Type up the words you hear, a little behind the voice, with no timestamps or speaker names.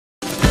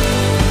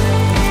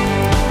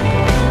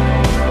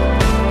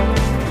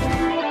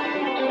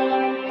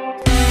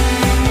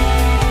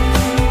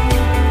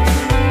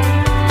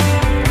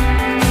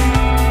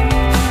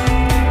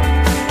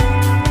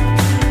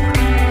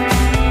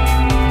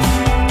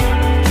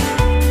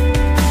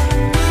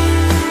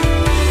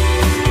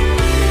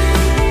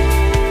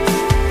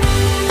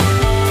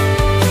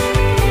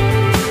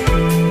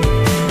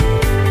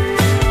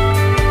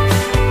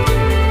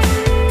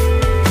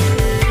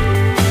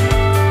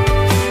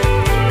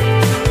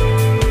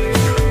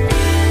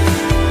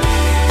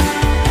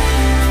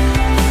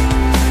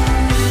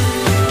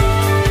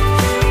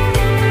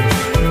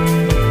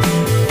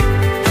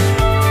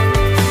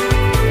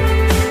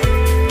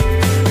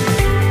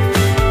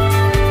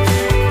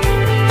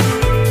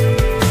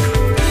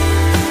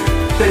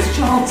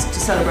chance to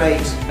celebrate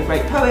a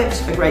great poet,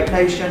 a great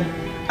nation,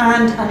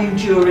 and an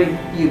enduring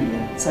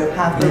union. So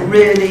have a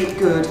really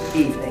good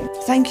evening.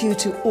 Thank you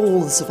to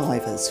all the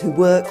survivors who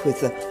work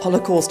with the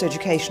Holocaust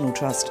Educational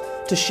Trust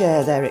to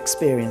share their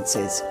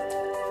experiences.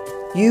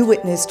 You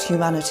witnessed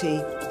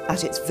humanity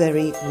at its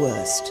very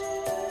worst,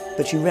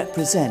 but you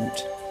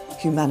represent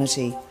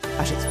humanity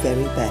at its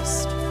very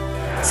best.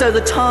 So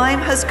the time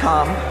has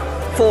come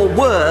for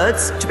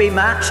words to be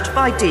matched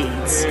by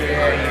deeds.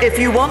 If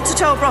you want to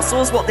tell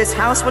Brussels what this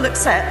House will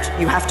accept,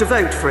 you have to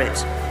vote for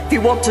it. If you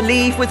want to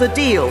leave with a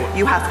deal,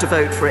 you have to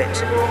vote for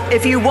it.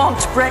 If you want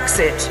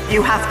Brexit,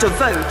 you have to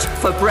vote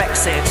for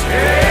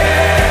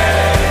Brexit.